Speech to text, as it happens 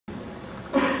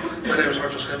My name is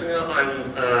Scheppingen.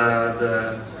 I'm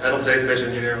the head of database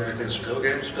engineering within Spil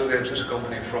Games. Spil Games is a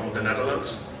company from the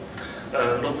Netherlands.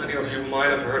 Not many of you might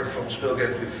have heard from Spil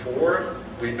Games before.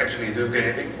 We actually do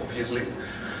gaming, obviously.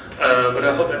 But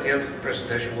I hope at the end of the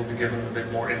presentation we'll be given a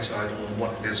bit more insight on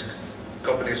what this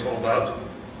company is all about.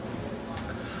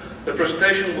 The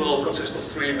presentation will consist of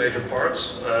three major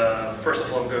parts. First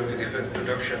of all, I'm going to give an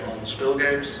introduction on Spil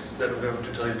Games. Then I'm going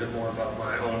to tell you a bit more about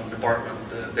my own department,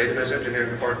 the database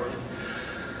engineering department.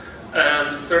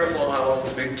 And third of all, I'll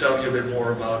be telling you a bit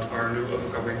more about our new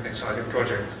upcoming exciting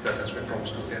project that has been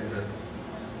promised within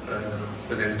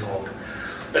the talk.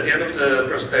 At the end of the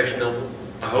presentation,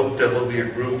 I hope there will be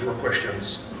room for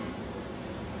questions.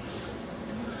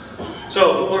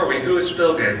 So, who are we? Who is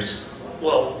Spil Games?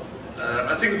 Well,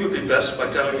 I think it would be best by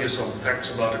telling you some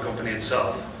facts about the company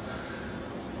itself.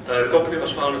 The company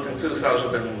was founded in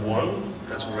 2001,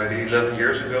 that's already 11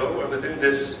 years ago, and within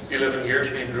this 11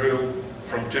 years we grew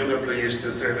from 2 employees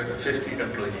to 350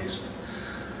 employees.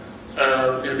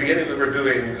 In the beginning we were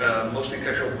doing mostly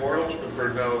casual portals, but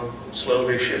we're now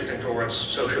slowly shifting towards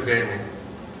social gaming.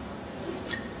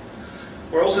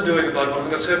 We're also doing about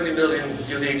 170 million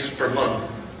uniques per month.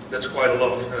 That's quite a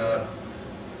lot of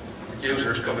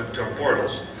users coming to our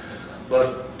portals,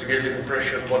 but to give you an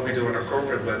impression of what we do on our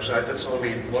corporate website, that's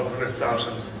only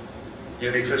 100,000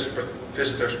 unique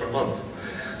visitors per month.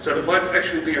 So there might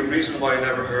actually be a reason why you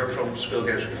never heard from Spil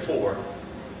Games before.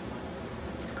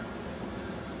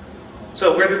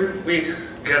 So where do we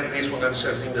get these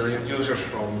 170 million users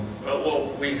from?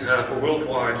 Well, we have a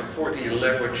worldwide 40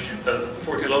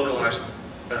 localized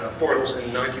portals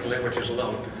in 19 languages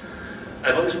alone.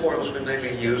 And on these portals we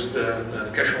mainly use the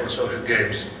casual and social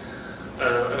games.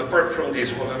 And apart from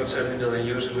these 170 million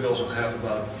users, we also have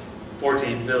about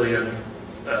 40 million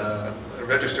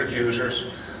registered users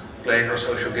playing our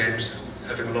social games,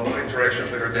 having a lot of interactions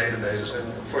with our databases, and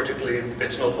unfortunately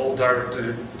it's not all direct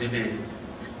to DB.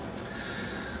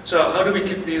 So how do we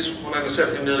keep these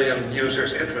 170 million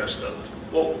users interested?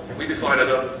 Well, we divided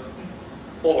up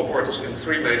all our portals in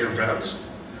 3 major brands.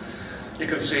 You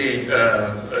can see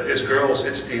it's girls,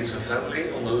 it's teens and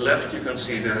family. On the left you can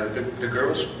see the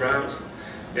girls brand.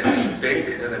 It's pink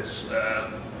and it's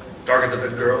targeted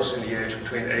at girls in the age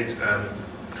between 8 and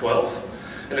 12.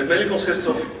 And it mainly consists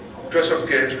of dress-up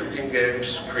games, cooking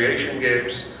games, creation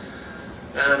games.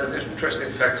 And an interesting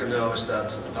fact to know is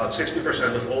that about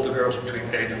 60% of all the girls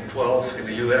between 8 and 12 in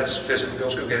the US visit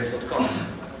girlscookgames.com.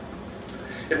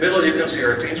 In the middle you can see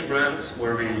our teens brand,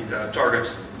 where we target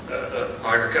a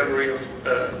higher category of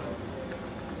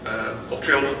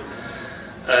children.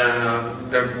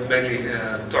 They're mainly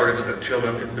targeted at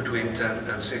children in between 10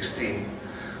 and 16.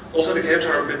 Also the games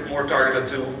are a bit more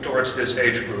targeted towards this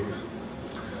age group.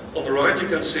 On the right you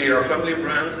can see our family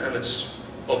brand, and it's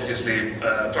obviously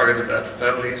targeted at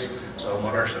families, so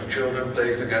mothers and children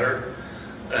playing together,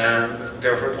 and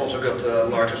therefore it also got the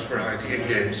largest variety in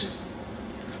games.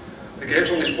 The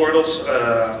games on these portals,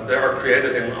 they are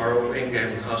created in our own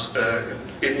in-house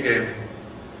game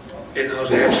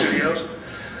studios,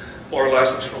 or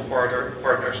licensed from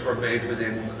partners or made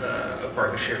within a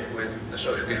partnership with a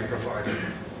social game provider.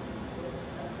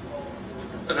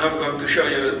 And now I'm going to show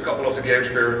you a couple of the games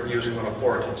we're using on our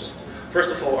portals. First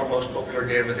of all, our most popular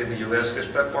game within the US is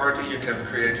Pet Party. You can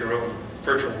create your own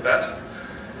virtual pet,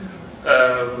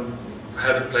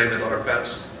 have it play with other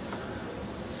pets.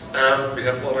 And we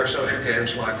have other social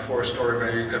games like Forest Story,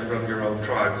 where you can run your own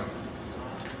tribe.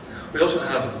 We also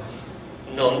have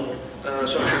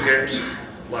non-social games,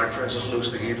 like for instance Lose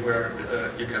the Heat, where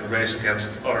you can race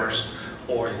against others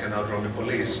or you can outrun the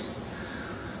police.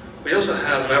 We also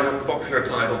have an ever popular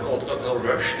title called Uphill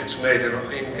Rush. It's made in our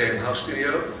in-house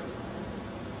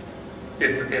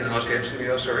game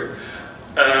studio, sorry.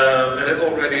 And it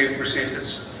already received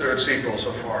its 3rd sequel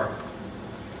so far.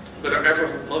 But our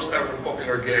most ever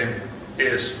popular game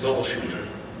is Bubble Shooter.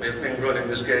 We've been running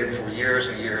this game for years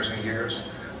and years and years,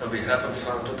 and we haven't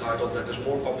found a title that is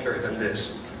more popular than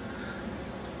this.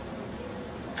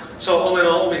 So all in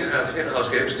all, we have in-house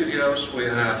game studios, we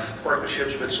have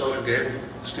partnerships with social game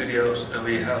studios, and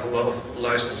we have a lot of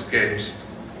licensed games.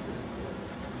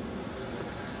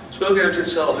 Spil Games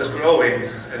itself is growing,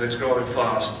 and it's growing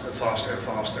fast, and faster and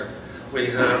faster. We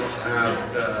have had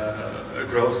a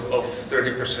growth of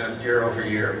 30% year over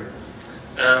year.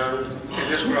 And in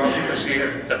this graph you can see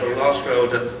at the last row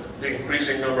that the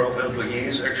increasing number of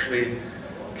employees actually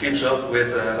keeps up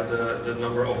with the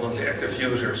number of monthly active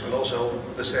users, and also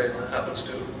the same happens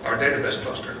to our database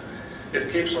cluster. It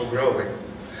keeps on growing.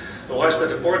 And why is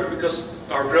that important? Because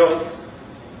our growth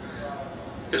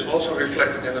is also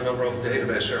reflected in the number of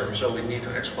database servers, so we need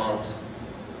to expand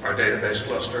our our database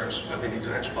clusters, and we need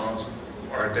to expand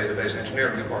our database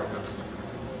engineering department.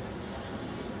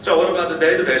 So what about the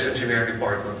database engineering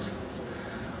department?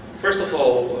 First of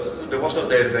all, there was no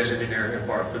database engineering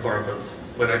department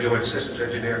when I joined systems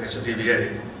engineering as a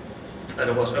DBA. And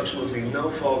there was absolutely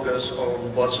no focus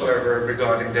on whatsoever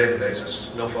regarding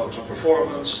databases. No focus on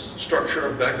performance,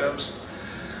 structure, backups.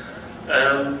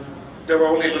 And they were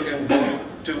only looking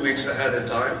 2 weeks ahead in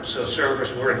time, so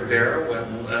servers weren't there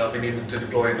when we needed to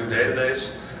deploy a new database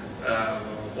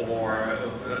or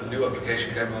a new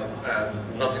application came up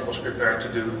and nothing was prepared to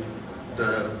do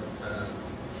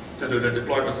the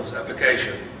deployment of the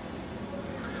application.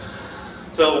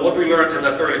 So what we learned in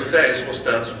that early phase was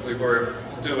that we were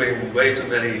doing way too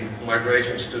many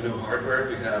migrations to new hardware.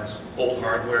 We had old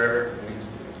hardware,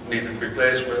 we needed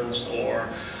replacements, or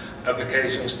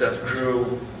applications that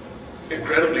grew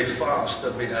incredibly fast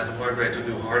that we had to migrate to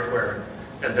new hardware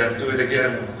and then do it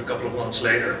again a couple of months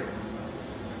later.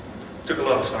 Took a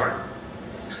lot of time.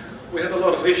 We had a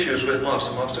lot of issues with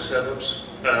master-master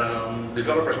setups.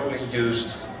 Developers only used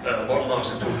one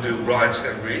master to do writes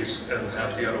and reads and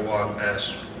have the other one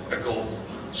as a gold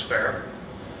spare.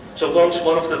 So once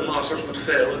one of the masters would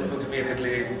fail, it would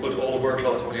immediately put all the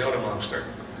workload on the other master.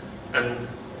 And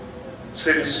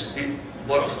since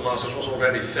one of the masters was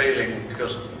already failing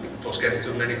because it was getting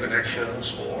too many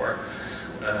connections or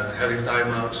having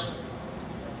timeouts,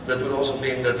 that would also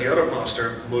mean that the other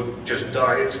master would just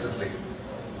die instantly.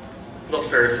 Not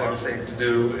very fun thing to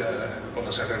do on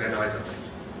a Saturday night at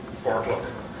 4 o'clock.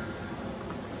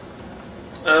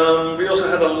 We also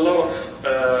had a lot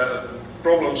of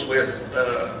problems with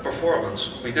performance.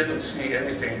 We didn't see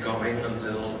anything coming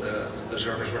until the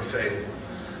servers were failing.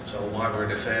 So why were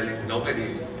they failing?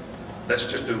 Nobody. Let's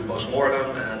just do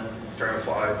postmortem and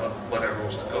verify whatever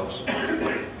was the cause.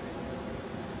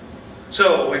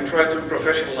 So we tried to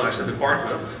professionalize the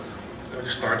department. We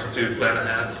started to plan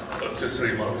ahead up to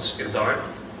 3 months in time.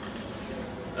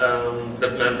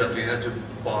 That meant that we had to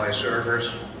buy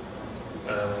servers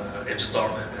in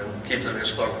stock and keep them in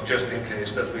stock just in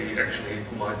case that we actually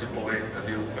might deploy a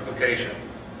new application.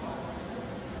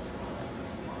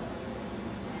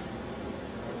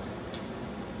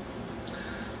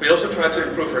 We also tried to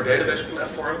improve our database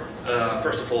platform,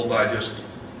 first of all by just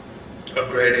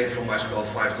upgrading from MySQL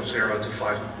 5.0 to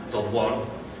 5.1,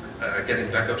 getting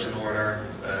backups in order,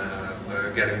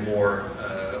 getting more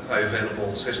high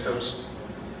available systems.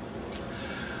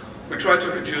 We tried to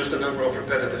reduce the number of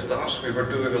repetitive tasks. We were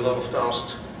doing a lot of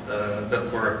tasks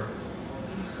that were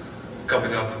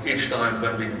coming up each time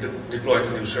when we deployed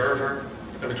a new server,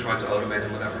 and we tried to automate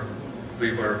them whenever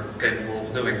we were capable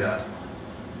of doing that.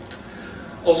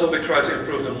 Also, we tried to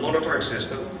improve the monitoring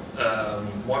system.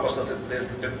 Why was that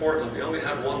important? We only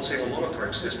had one single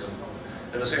monitoring system.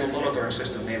 And a single monitoring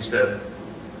system means that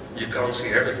you can't see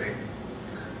everything.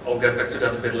 I'll get back to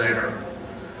that a bit later.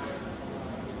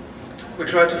 We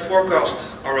tried to forecast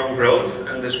our own growth,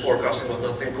 and this forecasting was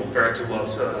nothing compared to what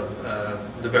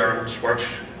the Baron Schwartz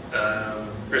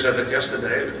presented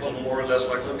yesterday. It was more or less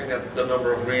like looking at the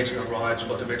number of reads and writes,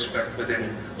 what to expect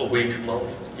within a week,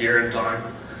 month, year in time.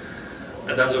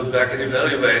 And then look back and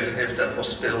evaluate if that was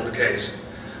still the case.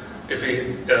 If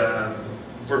we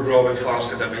were growing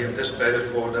faster than we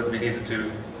anticipated for, then we needed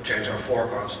to change our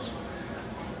forecasts.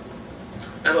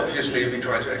 And obviously we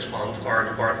try to expand our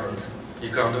department. You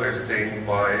can't do everything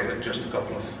by just a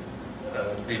couple of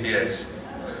DBAs.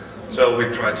 So we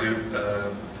try to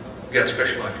get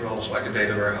specialized roles like a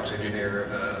data warehouse engineer,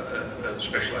 a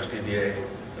specialized DBA,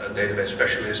 a database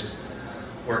specialist,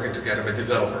 working together with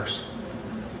developers.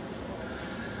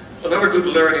 Another good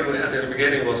learning we had in the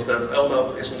beginning was that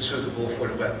LDAP isn't suitable for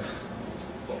the web.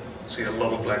 Well, see a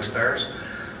lot of blank stares.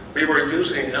 We were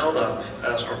using LDAP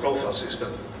as our profile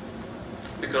system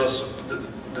because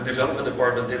the development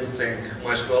department didn't think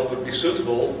MySQL would be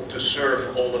suitable to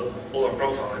serve all our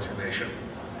profile information.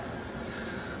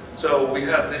 So we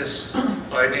had this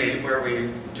idea where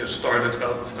we just started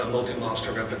up a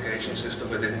multi-master replication system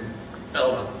within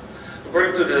LDAP.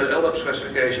 According to the LDAP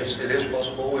specifications, it is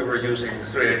possible. We were using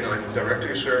 389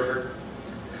 directory server,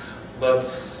 but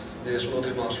this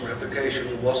multi-master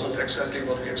replication wasn't exactly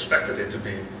what we expected it to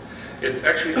be. It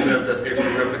actually meant that if you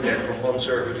replicate from one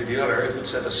server to the other, it would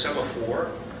set a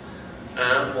semaphore,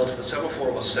 and once the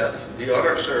semaphore was set, the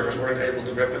other servers weren't able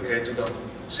to replicate to that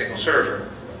single server.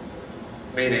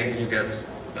 Meaning you get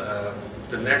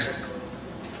the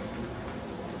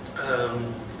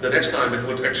next time it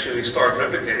would actually start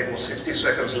replicating was 60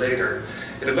 seconds later.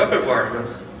 In a web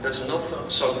environment, that's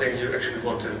not something you actually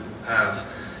want to have.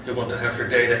 You want to have your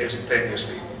data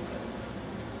instantaneously.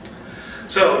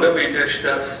 So then we ditched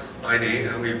that ID,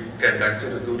 and we came back to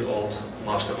the good old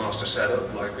master-master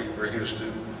setup like we were used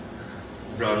to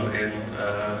run in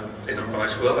our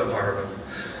MySQL environment.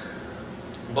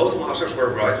 Both masters were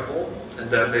writable, and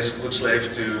then they would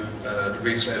slave to the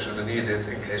read slaves underneath it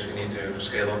in case we need to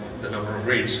scale up the number of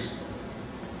reads.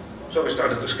 So we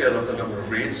started to scale up the number of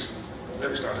reads, and then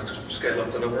we started to scale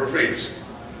up the number of reads.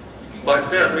 By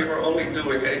then we were only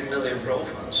doing 8 million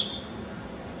profiles.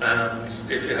 And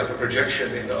if you have a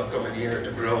projection in the upcoming year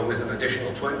to grow with an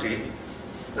additional 20,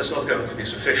 that's not going to be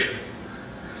sufficient.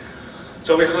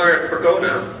 So we hired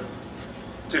Percona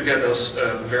to get us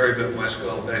a very good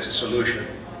MySQL-based solution.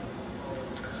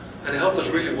 And it helped us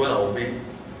really well. We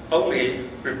only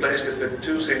replaced it with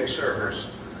 2 single servers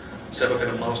set up in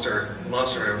a master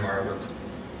environment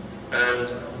and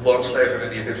 1 slave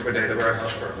underneath it for data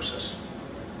warehouse purposes.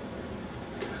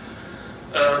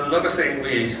 Another thing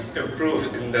we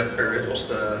improved in that period was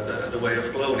the way of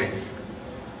cloning.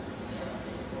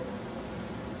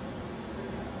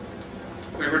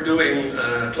 We were doing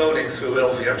cloning through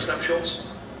LVM snapshots,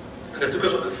 and it took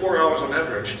us 4 hours on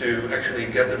average to actually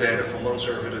get the data from one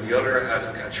server to the other, have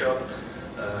it catch up,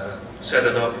 set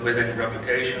it up within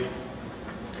replication.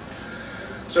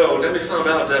 So then we found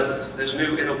out that this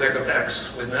new InnoBackup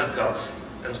X with netcut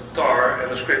and tar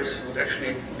and a script would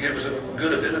actually give us a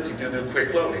good ability to do quick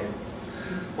cloning.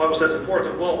 Why was that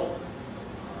important? Well,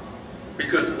 we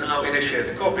could now initiate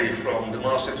a copy from the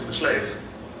master to the slave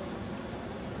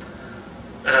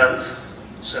and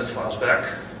send files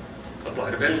back,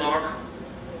 apply the bin lock,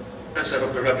 and set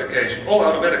up the replication, all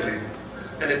automatically.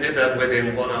 And it did that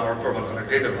within 1 hour per 100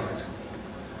 gigabyte.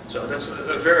 So that's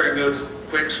a very good,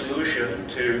 quick solution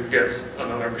to get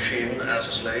another machine as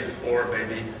a slave, or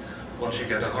maybe once you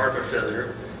get a hardware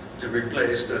failure, to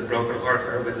replace the broken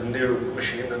hardware with a new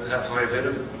machine and have high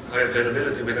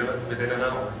availability within an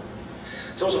hour.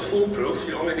 It's also foolproof.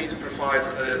 You only need to provide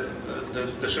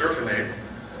the server name,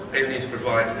 and you need to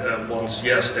provide once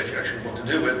yes that you actually want to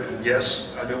do it, and yes,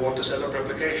 I do want to set up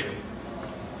replication.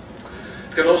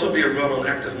 It can also be run on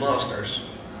active masters.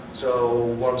 So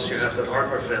once you have that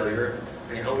hardware failure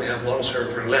and you only have 1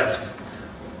 server left,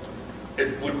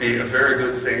 it would be a very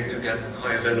good thing to get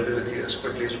high availability as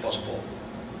quickly as possible.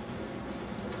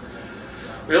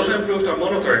 We also improved our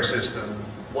monitoring system.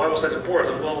 Why was that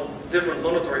important? Well, different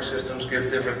monitoring systems give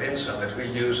different insight. We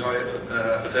use high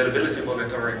availability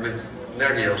monitoring with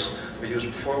Nagios. We use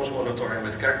performance monitoring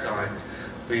with Cacti.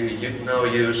 We now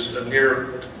use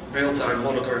near real-time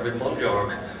monitoring with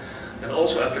Monjog, and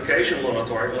also application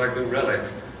monitoring like New Relic.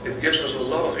 It gives us a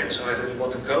lot of insight in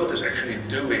what the code is actually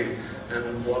doing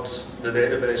and what the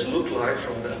database looks like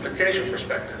from the application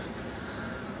perspective.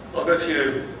 I'll give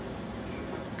you,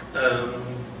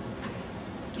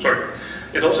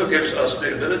 it also gives us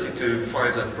the ability to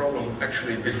find a problem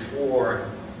actually before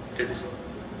it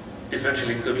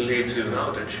eventually could lead to an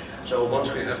outage. So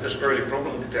once we have this early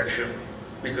problem detection,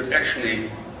 we could actually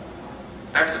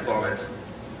act upon it.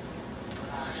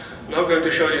 Now I'm going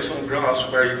to show you some graphs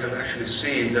where you can actually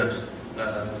see that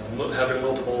having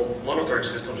multiple monitoring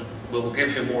systems will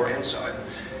give you more insight.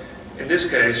 In this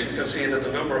case, you can see that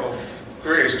the number of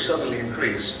queries suddenly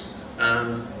increased,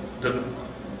 and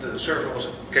the server was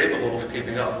capable of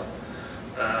keeping up,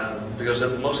 because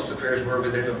most of the queries were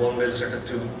within a 1 millisecond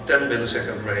to 10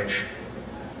 millisecond range.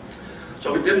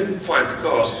 So we didn't find the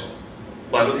cause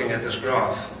by looking at this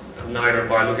graph, and neither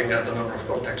by looking at the number of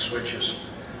context switches.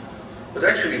 But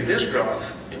actually this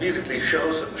graph immediately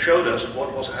showed us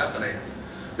what was happening.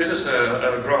 This is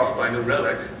a graph by New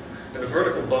Relic, and the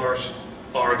vertical bars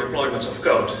are deployments of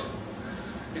code.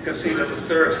 You can see that the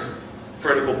third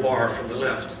vertical bar from the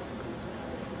left,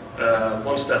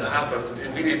 once that happened,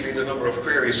 immediately the number of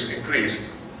queries increased.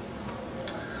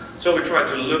 So we tried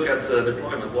to look at the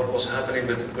deployment, what was happening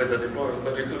with the deployment,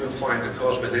 but we couldn't find the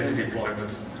cause within the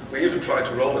deployment. We even tried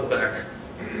to roll it back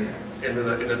in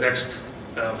the next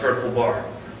vertical bar.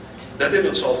 That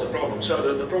didn't solve the problem.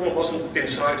 So the problem wasn't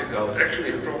inside the code.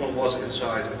 Actually, the problem was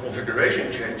inside a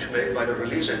configuration change made by the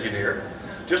release engineer,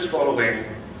 just following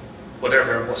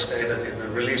whatever was stated in the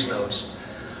release notes.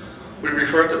 We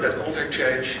referred to that config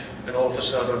change, and all of a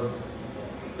sudden,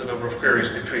 the number of queries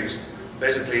decreased.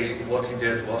 Basically, what he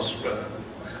did was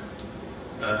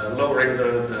lowering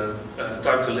the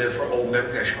time to live for all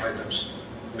memcache items,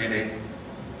 meaning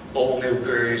all new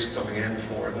queries coming in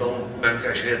for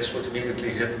non-memcache hits would immediately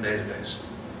hit the database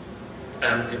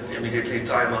and immediately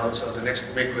time out, so the next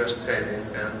request came in,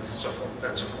 and so forth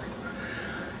and so forth.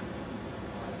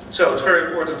 So it's very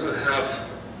important to have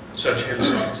such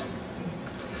insight.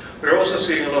 We're also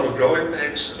seeing a lot of growing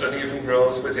pains, uneven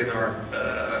growth within our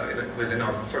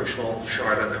functional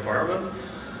sharded environment.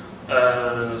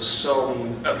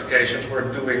 Some applications were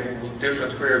doing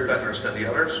different query patterns than the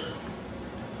others.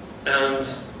 And,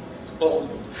 well,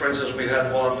 for instance, we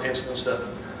had one instance that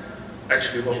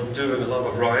actually was doing a lot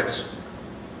of writes,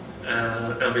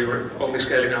 and we were only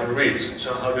scaling out reads.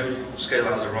 So how do you scale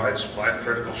out the writes? By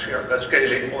vertical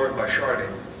scaling or by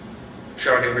sharding.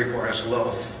 Sharding requires a lot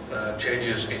of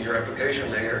changes in your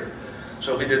application layer,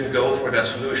 so we didn't go for that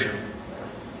solution.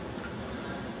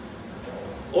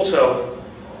 Also,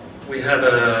 we had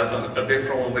a big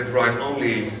problem with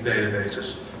write-only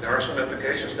databases. There are some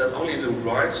applications that only do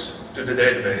writes to the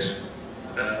database.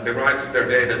 They write their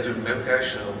data to the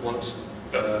memcache, so once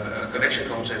a connection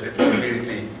comes in, it will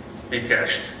immediately be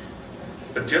cached.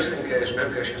 But just in case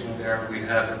memcache isn't there, we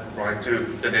have it write to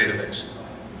the database.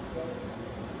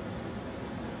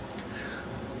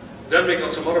 Then we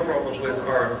got some other problems with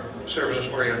our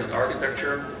services-oriented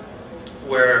architecture,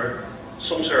 where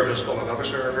some services call another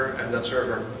server, and that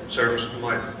service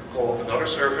might call another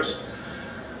service.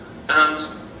 And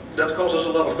that causes a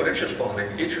lot of connection spawning.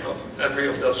 Every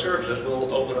of those services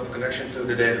will open up a connection to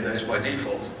the database by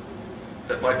default.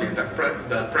 That might be bad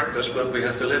practice, but we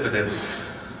have to live with it.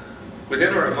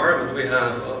 Within our environment, we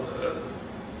have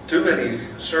too many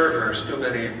servers, too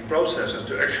many processes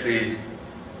to actually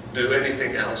do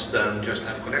anything else than just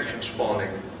have connection spawning.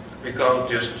 We can't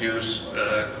just use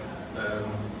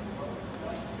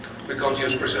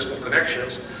persistent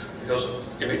connections, because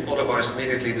otherwise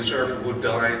immediately the server would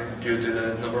die due to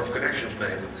the number of connections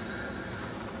made.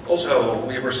 Also,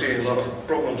 we were seeing a lot of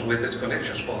problems with its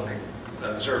connection spawning.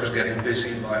 Servers getting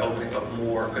busy by opening up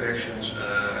more connections,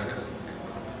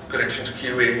 connections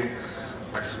queuing,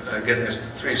 like getting a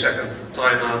 3-second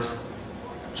timeout.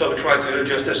 So we tried to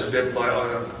adjust this a bit by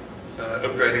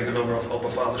upgrading the number of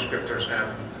open file descriptors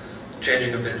and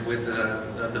changing a bit with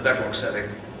the backlog setting.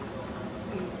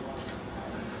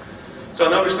 So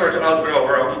now we start to outgrow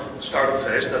our own startup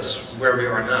phase. That's where we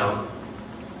are now.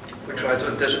 We try to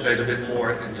anticipate a bit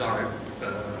more in time.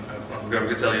 I'm going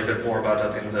to tell you a bit more about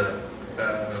that in the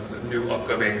new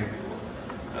upcoming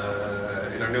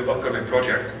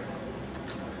project.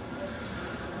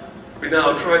 We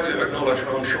now try to acknowledge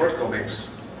our own shortcomings.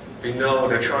 We know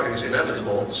that sharding is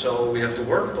inevitable, so we have to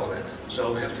work upon it.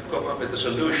 So we have to come up with a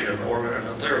solution or an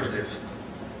alternative.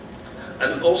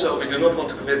 And also, we do not want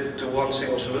to commit to one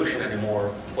single solution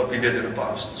anymore, what we did in the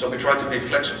past. So we try to be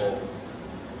flexible.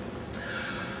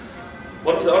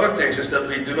 One of the other things is that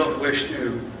we do not wish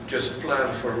to just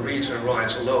plan for reads and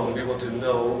writes alone. We want to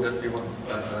know that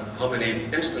how many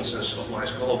instances of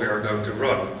MySQL we are going to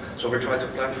run. So we try to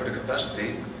plan for the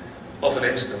capacity of an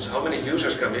instance. How many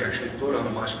users can we actually put on a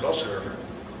MySQL server?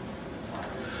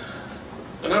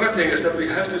 Another thing is that we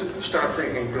have to start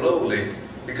thinking globally,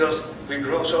 because we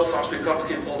grow so fast we can't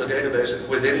keep all the databases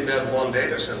within that one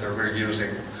data center we're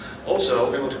using.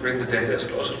 Also, we want to bring the data as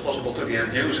close as possible to the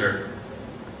end user.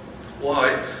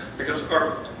 Why? Because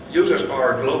our users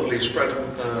are globally spread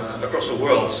across the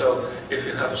world, so if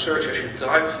you have a search as you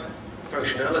type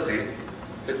functionality,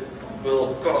 it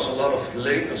will cause a lot of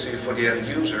latency for the end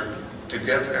user to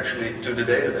get actually to the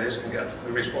database and get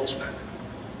the response back.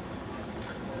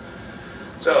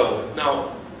 So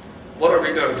now, what are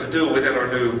we going to do within our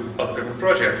new upcoming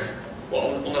project?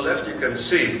 Well, on the left you can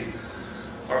see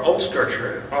our old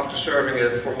structure. After serving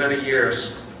it for many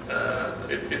years,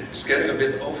 it's getting a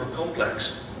bit over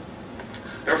complex.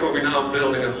 Therefore, we're now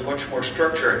building a much more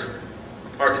structured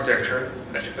architecture,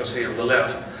 as you can see on the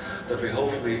left, that we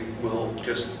hopefully will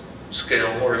just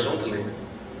scale horizontally.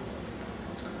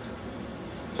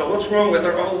 So what's wrong with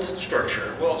our old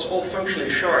structure? Well, it's all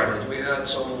functionally sharded. We had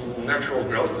some natural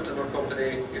growth within our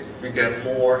company. We get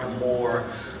more and more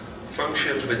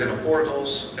functions within our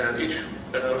portals, and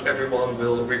everyone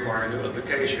will require a new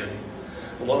application.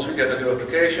 And once we get a new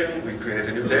application, we create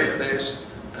a new database,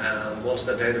 and once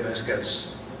that database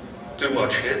gets too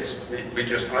much hits, we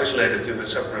just isolate it to a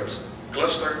separate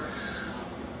cluster,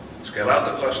 scale out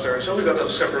the cluster. So we got a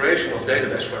separation of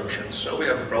database functions. So we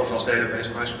have a profiles database,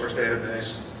 MySQL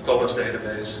database, comments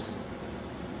database,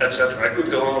 etc. I could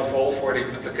go on for all 40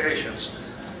 applications.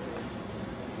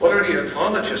 What are the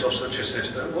advantages of such a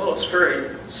system? Well, it's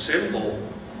very simple.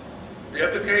 The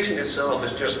application itself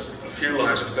is just a few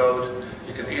lines of code.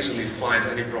 You can easily find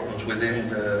any problems within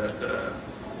the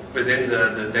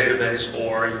database,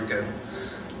 or you can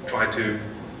try to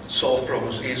solve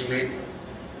problems easily.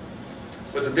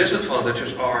 But the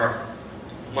disadvantages are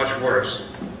much worse.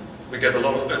 We get a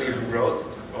lot of uneven growth,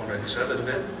 already said it a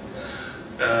bit.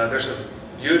 There's a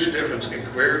huge difference in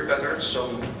query patterns.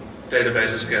 Some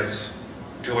databases get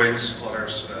joins,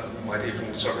 others might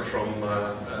even suffer from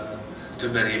too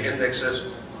many indexes.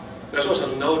 There's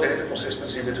also no data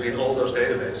consistency between all those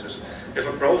databases. If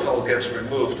a profile gets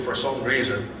removed for some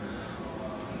reason,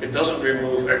 it doesn't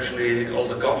remove actually all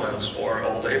the comments or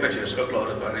all the images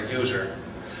uploaded by the user.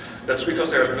 That's because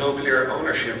there's no clear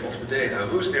ownership of the data.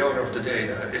 Who's the owner of the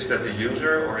data? Is that the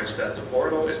user, or is that the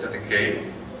portal? Is that the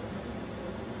game?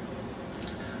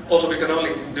 Also, we can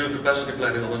only do capacity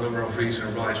planning on the number of reads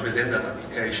and writes within that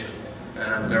application,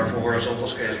 and therefore horizontal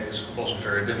scaling is also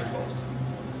very difficult.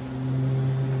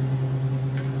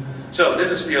 So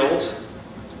this is the old,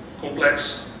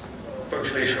 complex,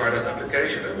 functionally sharded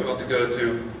application, and we want to go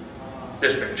to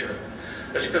this picture.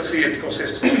 As you can see, it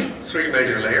consists of 3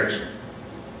 major layers,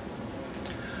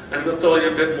 and we'll tell you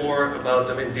a bit more about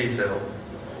them in detail.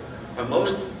 Our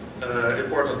most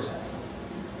important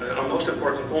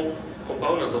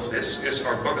component of this is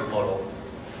our bucket model.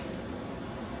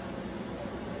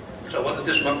 So what is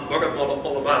this bucket model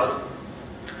all about?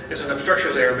 It's an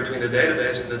abstraction layer between the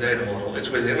database and the data model. It's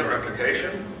within our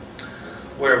application,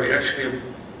 where we actually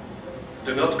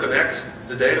do not connect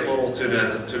the data model to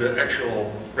the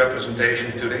actual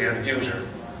representation to the end user.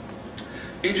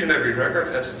 Each and every record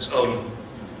has its own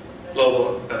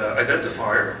global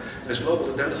identifier. This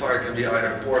global identifier can be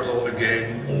either a portal, a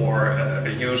game, or a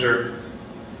user.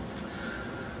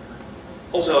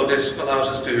 Also, this allows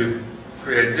us to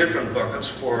create different buckets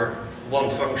for one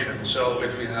function. So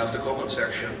if we have the comment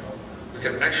section, we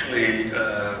can actually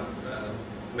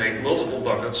make multiple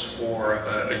buckets for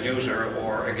a user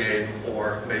or a game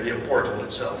or maybe a portal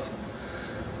itself.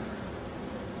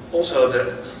 Also,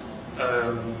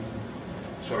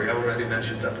 sorry, I already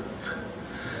mentioned that.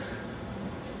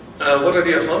 What are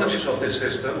the advantages of this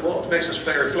system? Well, it makes us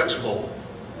very flexible.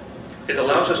 It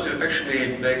allows us to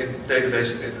actually make a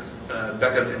database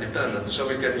backend independent. So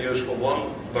we can use for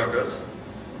one bucket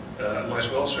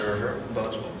MySQL server,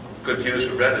 but could use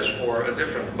Redis for a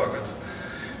different bucket.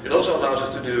 It also allows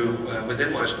us to do,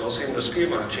 within MySQL, seamless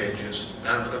schema changes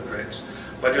and upgrades.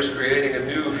 By just creating a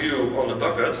new view on the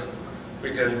bucket,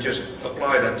 we can just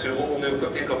apply that to all new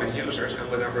incoming users, and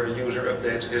whenever a user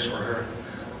updates his or her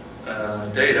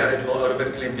data, it will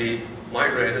automatically be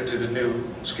migrated to the new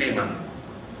schema.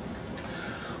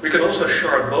 We can also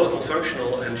shard both on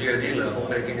functional and GID level,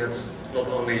 making it not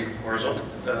only horizontal,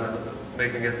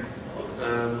 making it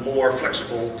more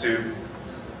flexible to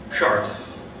shard.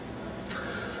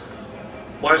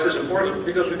 Why is this important?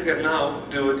 Because we can now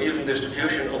do an even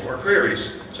distribution of our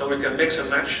queries. So we can mix and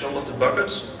match some of the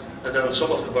buckets, and then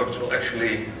some of the buckets will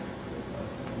actually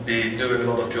be doing a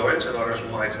lot of joins, and others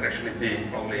might actually be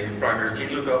only primary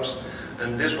key lookups.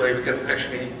 And this way we can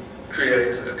actually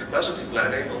create a capacity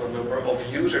planning on the number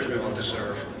of users we want to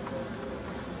serve.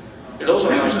 It also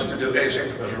allows us to do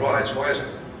asynchronous writes. Why is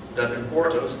that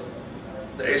important?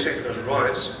 The asynchronous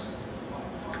writes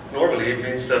normally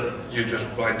means that you just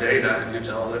write data and you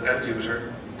tell the end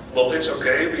user, well, it's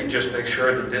okay, we just make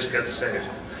sure that this gets saved.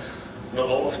 Not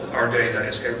all of our data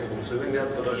is capable of doing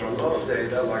that, but there's a lot of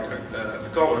data, like a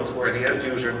comment, where the end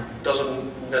user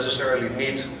doesn't necessarily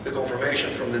need the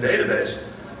confirmation from the database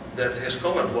that his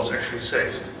comment was actually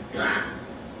saved.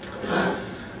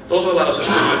 It also allows us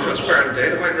to do transparent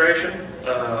data migration.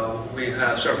 We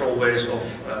have several ways of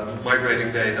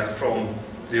migrating data from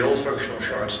the old functional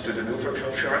shards to the new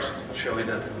functional shards. I'll show you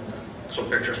that in some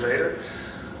pictures later.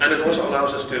 And it also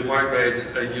allows us to migrate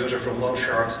a user from one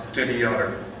shard to the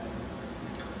other.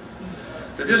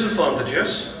 The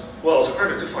disadvantages, well, it's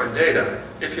harder to find data.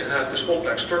 If you have this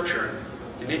complex structure,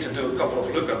 you need to do a couple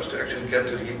of lookups to actually get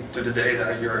to the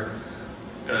data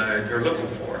you're looking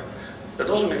for. That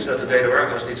also means that the data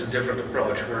warehouse needs a different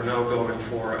approach. We're now going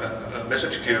for a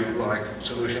message queue-like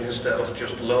solution instead of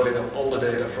just loading up all the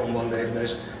data from one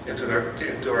database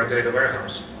into our data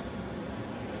warehouse.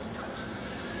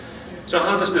 So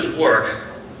how does this work?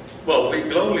 Well, we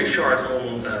globally shard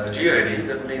on GID.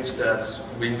 That means that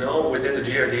we know within the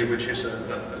GID, which is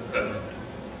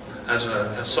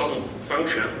has some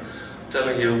function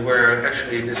telling you where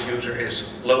actually this user is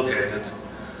located.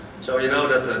 So you know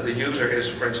that the user is,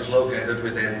 for instance, located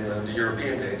within the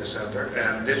European data center,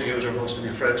 and this user wants to be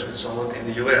friends with someone in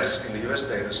the US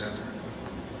data center.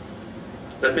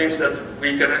 That means that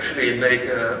we can actually make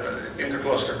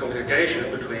intercluster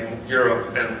communication between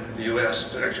Europe and the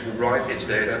US to actually write its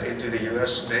data into the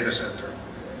US data center.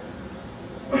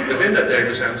 Within that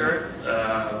data center,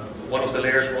 one of the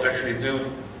layers will actually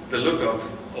do the lookup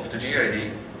of the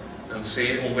GID and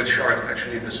see on which shard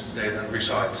actually this data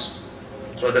resides.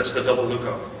 So that's the double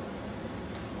lookup.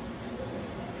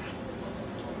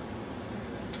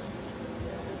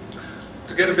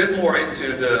 To get a bit more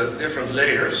into the different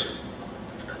layers,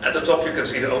 At the top you can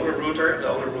see the owner router. The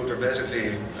owner router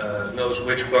basically knows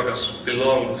which buckets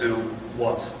belong to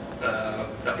what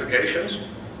applications.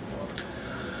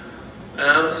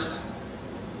 And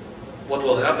what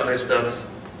will happen is that,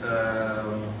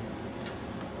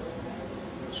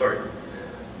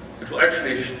 it will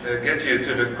actually get you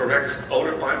to the correct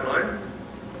owner pipeline.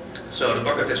 So the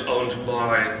bucket is owned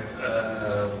by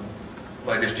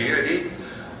this GID.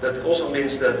 That also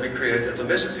means that we create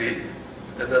atomicity,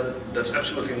 and that's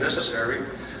absolutely necessary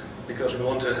because we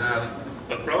want to have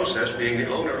a process being the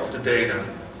owner of the data.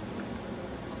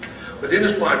 Within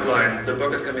this pipeline, the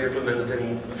bucket can be implemented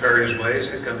in various ways.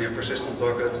 It can be a persistent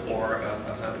bucket or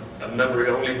a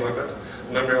memory-only bucket.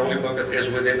 A memory-only bucket is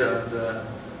within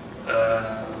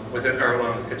within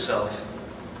Erlang itself.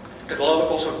 It will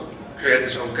also create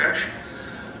its own cache,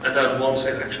 and then once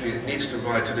it actually needs to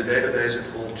write to the database,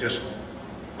 it will just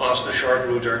ask the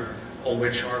shard router on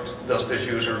which shard does this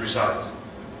user reside.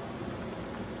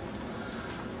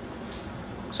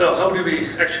 So how do we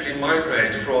actually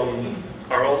migrate from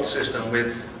our old system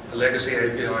with a legacy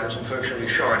API and some functionally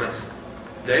sharded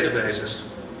databases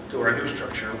to our new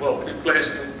structure? Well, we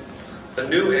place a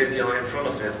new API in front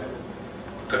of it,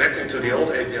 connecting to the old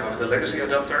API with the legacy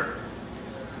adapter,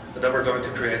 and then we're going to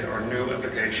create our new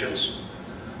applications.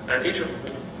 And each of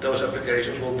those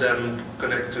applications will then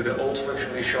connect to the old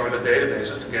functionally sharded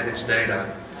databases to get its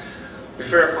data. We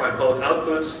verify both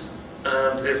outputs,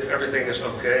 and if everything is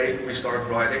okay, we start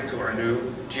writing to our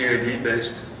new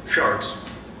GID-based shards.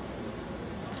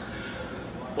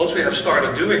 Once we have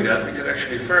started doing that, we can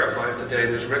actually verify if the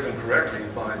data is written correctly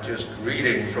by just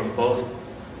reading from both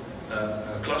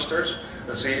clusters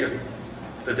and see if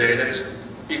the data is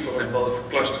equal in both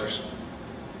clusters.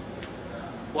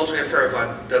 Once we have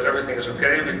verified that everything is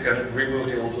okay, we can remove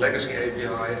the old legacy API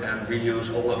and reuse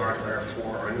all the hardware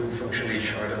for our new functionally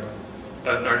sharded,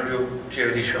 our new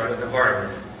GID sharded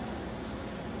environment.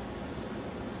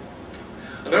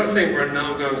 Another thing we're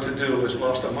now going to do is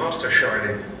master-master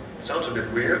sharding. It sounds a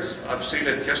bit weird. I've seen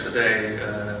it yesterday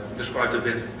described a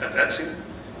bit at Etsy.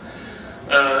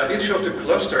 Each of the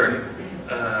cluster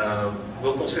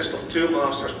will consist of two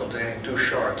masters containing two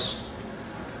shards.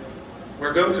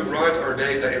 We're going to write our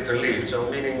data interleaved, so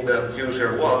meaning that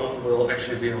user 1 will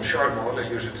actually be on shard 1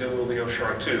 and user 2 will be on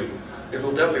shard 2. It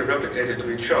will then be replicated to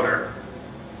each other,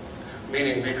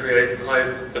 meaning we create high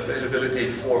availability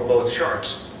for both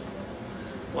shards.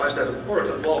 Why is that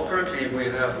important? Well, currently we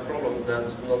have a problem that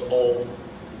not all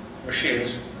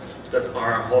machines that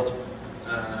are hot,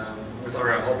 with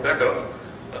our hot backup,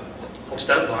 hot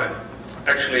standby,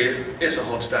 actually is a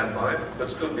hot standby,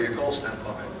 but it could be a cold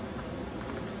standby.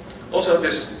 Also,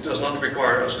 this does not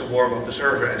require us to warm up the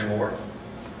server anymore,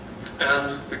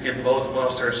 and we keep both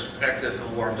masters active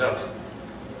and warmed up.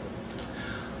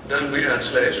 Then we add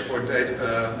slaves for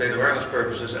data warehouse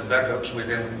purposes and backups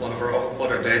within one of our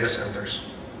other data centers.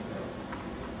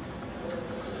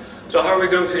 So how are we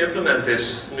going to implement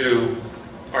this new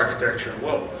architecture?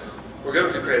 Well, we're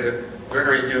going to create a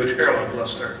very huge Erlang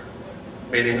cluster,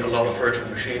 meaning a lot of virtual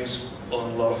machines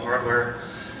on a lot of hardware,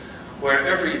 where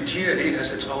every GID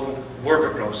has its own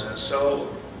worker process. So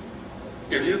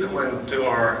if you come into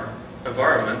our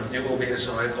environment, you will be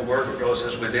assigned a worker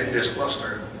process within this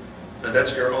cluster. And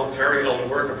that's your own, very own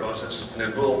worker process, and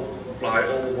it will apply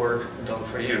all the work done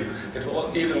for you. It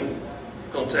will even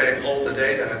contain all the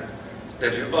data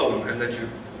that you own, and that you,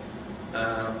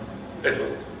 it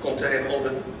will contain all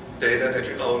the data that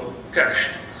you own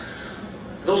cached.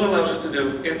 It also allows us to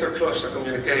do inter-cluster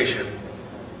communication.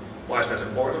 Why is that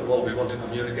important? Well, we want to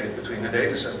communicate between the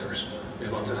data centers. We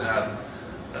want to have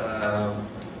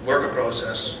worker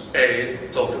process A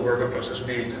talk to worker process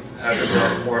B to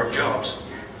have more jobs.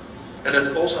 And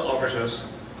it also offers us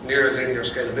near linear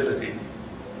scalability.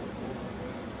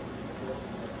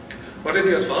 What are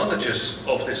the advantages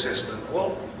of this system?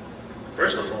 Well,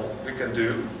 first of all, we can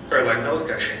do Erlang node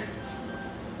caching.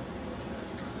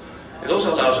 It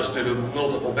also allows us to do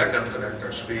multiple backend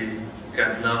connectors. We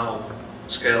can now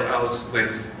scale out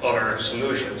with other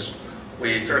solutions.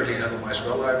 We currently have a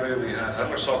MySQL library, we have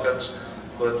Hammer sockets,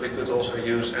 but we could also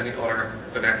use any other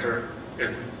connector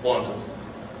if wanted.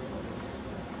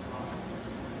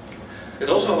 It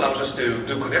also allows us to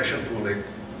do connection pooling.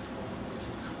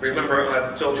 Remember,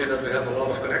 I told you that we have a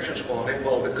lot of connection spawning.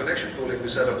 Well, with connection pooling, we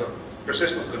set up a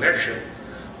persistent connection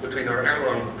between our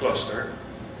Erlang cluster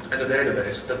and the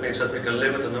database. That means that we can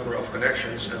limit the number of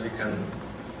connections and we can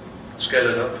scale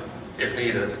it up if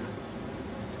needed.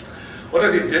 What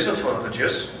are the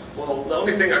disadvantages? Well, the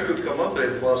only thing I could come up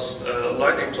with was a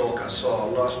lightning talk I saw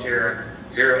last year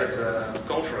here at the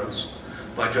conference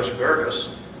by Josh Burgess.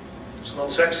 It's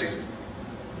not sexy.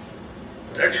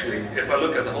 But actually, if I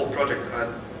look at the whole project, I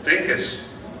think it's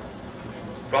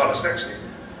rather sexy.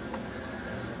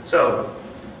 So,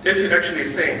 if you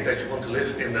actually think that you want to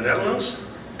live in the Netherlands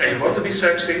and you want to be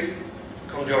sexy,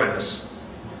 come join us.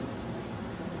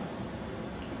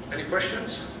 Any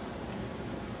questions?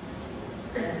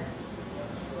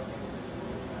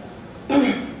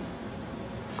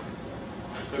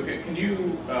 So can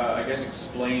you, I guess,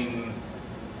 explain,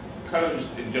 kind of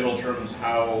just in general terms,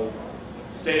 how,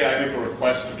 say I make a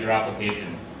request of your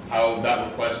application, how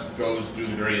that request goes through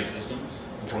the various systems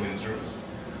before getting service?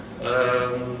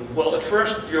 Well, at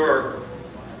first your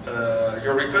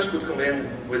request would come in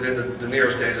within the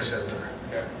nearest data center.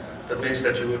 Okay. That means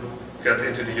that you would get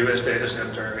into the US data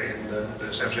center in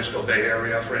the San Francisco Bay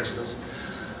Area, for instance.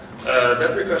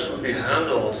 That request would be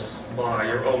handled by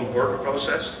your own worker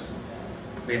process,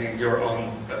 meaning your own,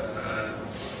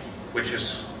 which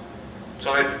is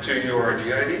tied to your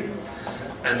GID,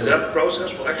 and that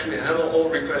process will actually handle all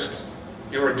requests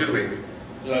you are doing.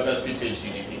 That speaks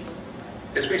HTTP.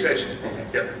 It speaks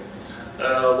HTTP, yeah.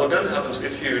 What then happens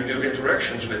if you do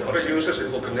interactions with other users,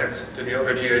 it will connect to the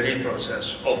other GID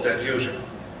process of that user.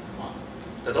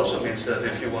 That also means that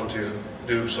if you want to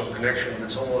do some connection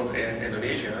with someone in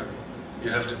Indonesia, you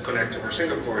have to connect to our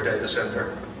Singapore data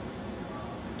center.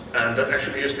 And that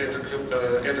actually is the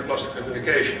intercluster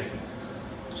communication.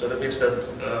 So that means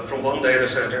that from one data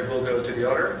center it will go to the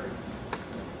other,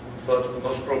 but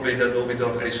most probably that will be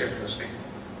done asynchronously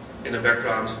in the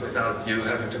background without you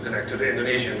having to connect to the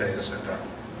Indonesian data center.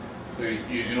 So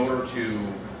in order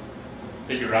to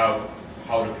figure out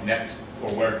how to connect or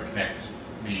where to connect,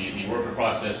 the worker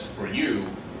process for you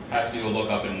has to go look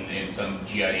up in some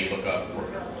GID lookup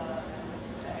worker.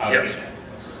 Yes.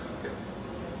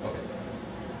 Okay.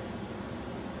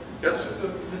 Yes? So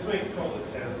this makes total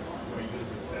sense for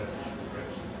users set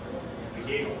the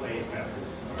gameplay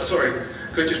methods. Sorry,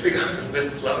 could you speak out a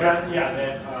bit louder?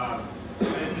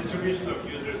 The distribution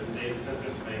of users in data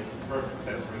centers makes perfect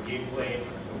sense for gameplay.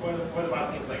 But what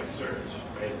about things like search,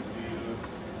 right? Do you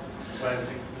plan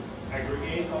to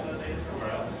aggregate all the data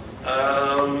somewhere else?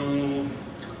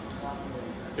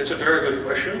 It's a very good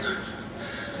question.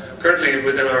 Currently,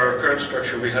 within our current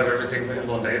structure, we have everything in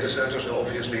one data center, so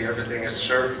obviously everything is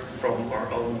served from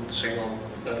our own single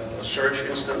search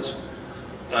instance.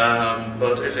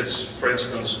 But if it's, for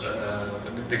instance,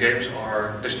 the games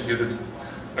are distributed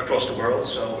across the world,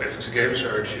 so if it's a game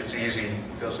search, it's easy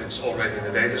because it's already in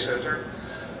the data center.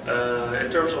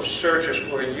 In terms of searches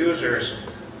for users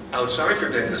outside your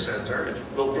data center, it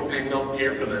will probably not be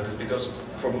implemented because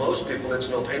for most people it's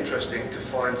not interesting to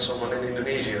find someone in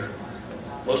Indonesia.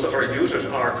 Most of our users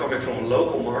are coming from a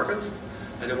local market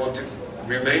and they want to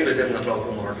remain within that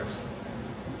local market.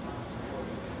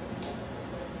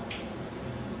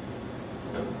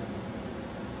 No?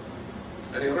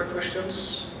 Any other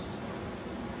questions?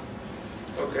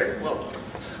 Okay, well,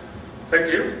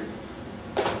 thank you.